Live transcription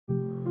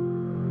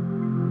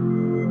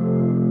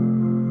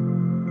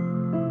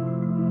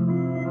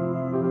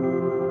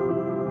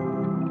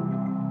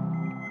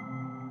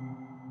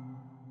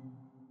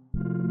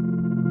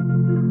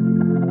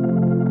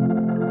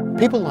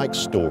People like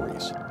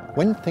stories.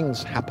 When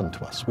things happen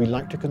to us, we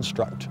like to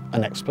construct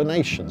an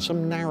explanation,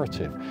 some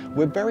narrative.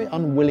 We're very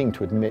unwilling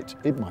to admit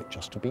it might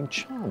just have been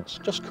chance,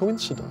 just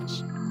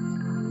coincidence.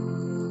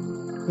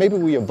 Maybe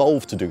we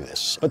evolved to do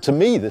this, but to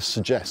me this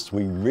suggests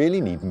we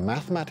really need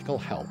mathematical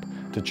help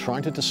to try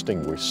to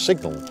distinguish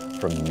signal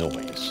from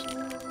noise.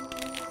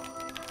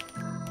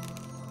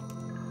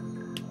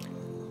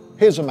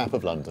 Here's a map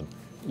of London.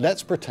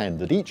 Let's pretend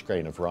that each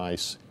grain of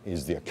rice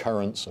is the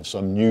occurrence of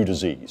some new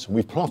disease.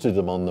 We've plotted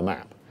them on the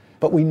map.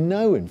 But we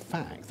know, in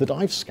fact, that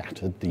I've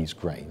scattered these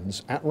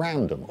grains at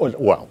random.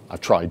 Well,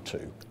 I've tried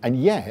to.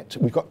 And yet,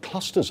 we've got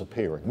clusters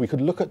appearing. We could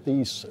look at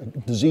these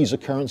disease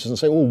occurrences and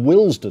say, oh,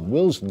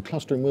 Willesden,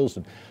 cluster in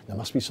Willesden. There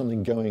must be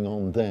something going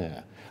on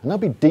there. And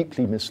that'll be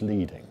deeply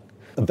misleading.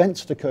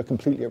 Events that occur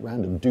completely at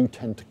random do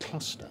tend to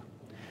cluster.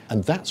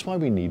 And that's why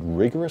we need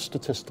rigorous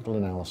statistical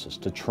analysis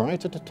to try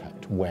to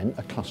detect when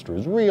a cluster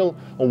is real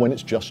or when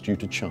it's just due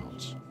to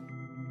chance.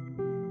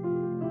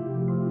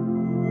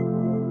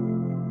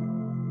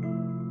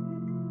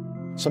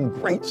 Some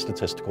great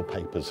statistical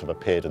papers have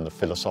appeared in the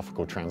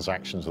Philosophical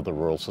Transactions of the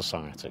Royal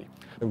Society.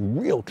 A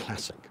real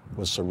classic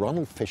was Sir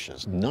Ronald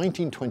Fisher's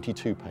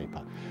 1922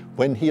 paper,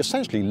 when he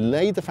essentially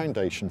laid the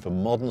foundation for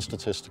modern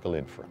statistical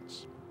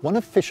inference. One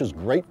of Fisher's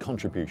great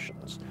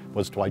contributions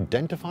was to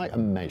identify a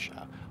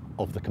measure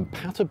of the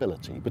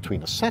compatibility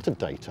between a set of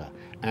data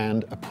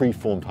and a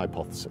preformed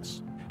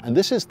hypothesis. And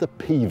this is the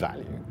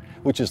p-value,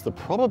 which is the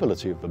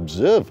probability of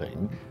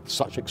observing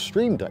such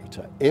extreme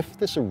data if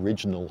this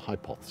original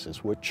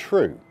hypothesis were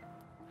true.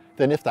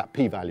 Then if that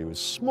p-value is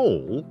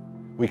small,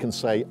 we can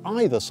say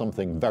either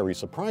something very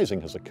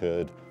surprising has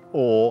occurred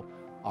or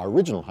our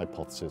original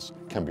hypothesis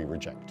can be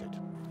rejected.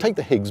 Take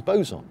the Higgs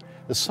boson.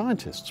 The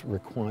scientists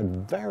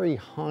required very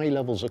high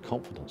levels of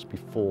confidence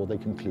before they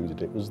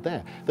concluded it was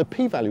there. The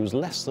p-value was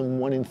less than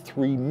 1 in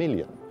 3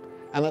 million.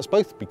 And that's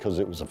both because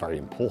it was a very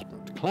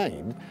important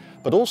claim,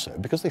 but also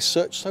because they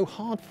searched so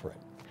hard for it.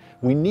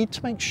 We need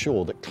to make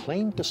sure that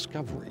claimed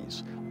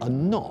discoveries are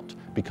not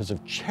because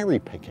of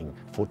cherry-picking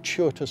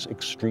fortuitous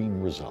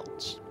extreme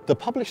results. The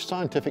published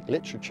scientific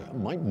literature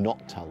might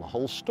not tell the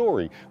whole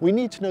story. We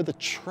need to know the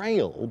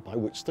trail by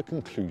which the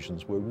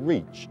conclusions were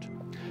reached.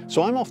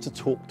 So I'm off to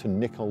talk to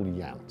Nicole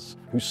Janz,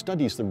 who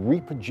studies the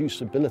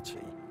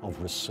reproducibility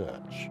of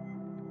research.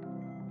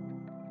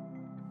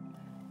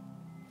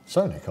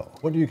 So Nicole,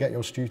 what do you get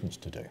your students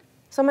to do?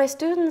 So my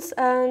students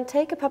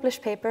take a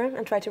published paper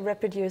and try to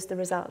reproduce the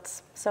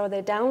results. So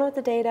they download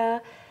the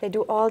data, they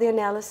do all the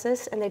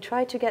analysis, and they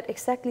try to get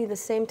exactly the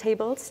same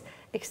tables,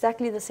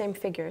 exactly the same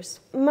figures.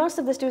 Most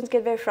of the students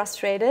get very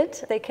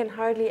frustrated. They can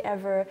hardly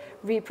ever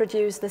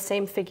reproduce the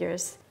same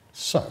figures.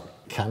 So,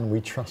 can we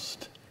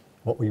trust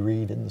what we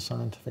read in the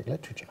scientific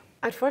literature?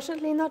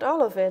 Unfortunately, not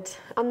all of it.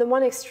 On the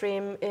one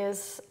extreme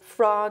is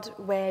fraud,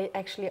 where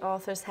actually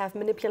authors have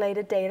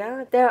manipulated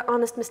data. There are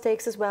honest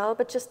mistakes as well,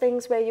 but just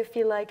things where you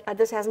feel like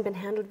this hasn't been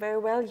handled very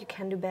well, you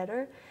can do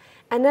better.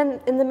 And then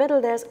in the middle,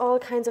 there's all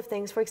kinds of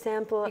things. For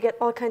example, you get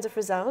all kinds of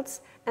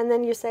results, and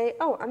then you say,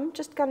 oh, I'm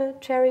just gonna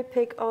cherry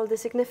pick all the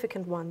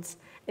significant ones.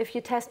 If you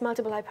test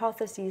multiple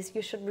hypotheses,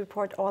 you should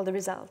report all the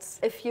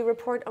results. If you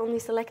report only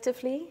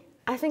selectively,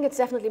 I think it's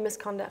definitely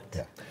misconduct.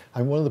 Yeah,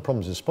 and one of the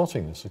problems is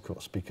spotting this, of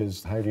course,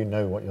 because how do you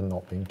know what you're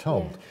not being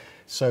told? Yeah.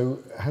 So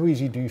how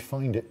easy do you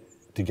find it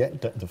to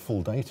get the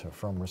full data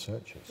from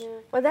researchers? Yeah.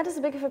 Well, that is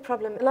a big of a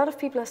problem. A lot of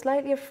people are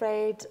slightly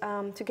afraid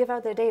to give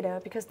out their data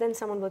because then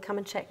someone will come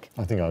and check.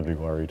 I think I'd be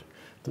worried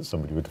that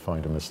somebody would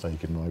find a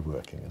mistake in my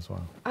working as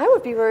well. I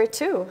would be worried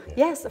too.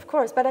 Yeah. Yes, of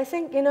course. But I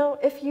think, you know,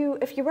 if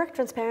you work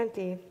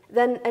transparently,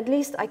 then at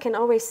least I can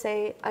always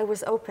say I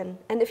was open.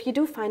 And if you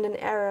do find an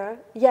error,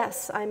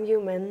 yes, I'm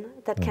human,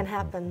 that can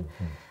happen.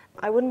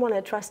 I wouldn't want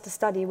to trust a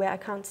study where I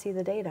can't see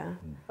the data.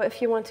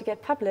 If you want to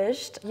get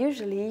published,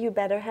 usually you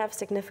better have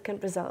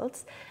significant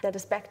results that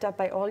is backed up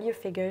by all your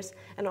figures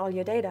and all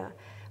your data.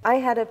 I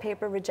had a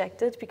paper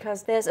rejected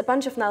because there's a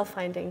bunch of null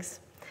findings.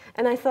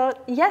 And I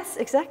thought, yes,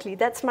 exactly,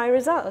 that's my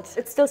result.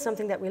 It's still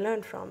something that we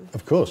learn from.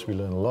 Of course, we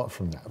learn a lot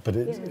from that, but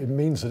it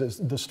means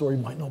that the story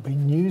might not be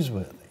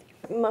newsworthy.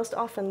 Most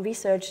often,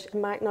 research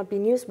might not be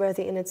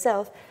newsworthy in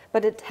itself,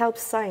 but it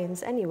helps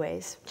science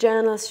anyways.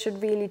 Journals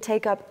should really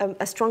take up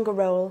a stronger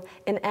role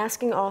in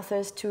asking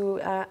authors to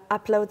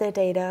upload their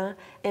data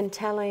and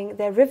telling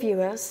their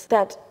reviewers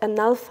that a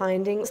null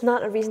finding is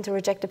not a reason to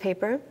reject a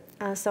paper.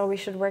 So we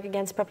should work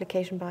against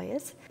publication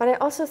bias. But I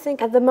also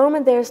think at the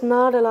moment there's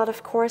not a lot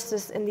of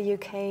courses in the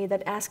UK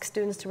that ask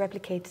students to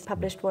replicate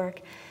published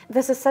work.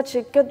 This is such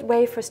a good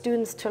way for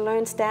students to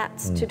learn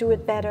stats, to do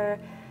it better,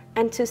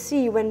 and to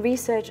see when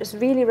research is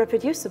really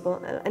reproducible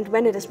and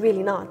when it is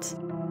really not.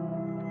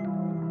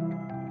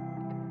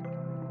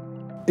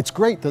 It's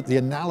great that the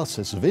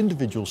analysis of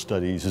individual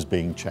studies is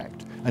being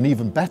checked, and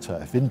even better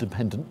if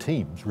independent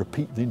teams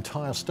repeat the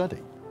entire study.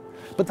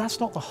 But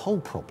that's not the whole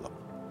problem.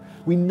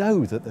 We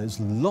know that there's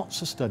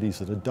lots of studies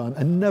that are done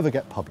and never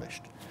get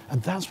published,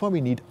 and that's why we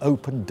need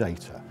open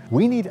data.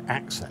 We need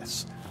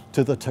access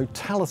to the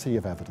totality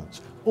of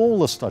evidence, all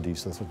the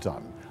studies that are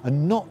done,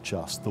 and not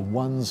just the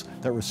ones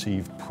that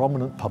received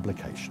prominent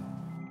publication.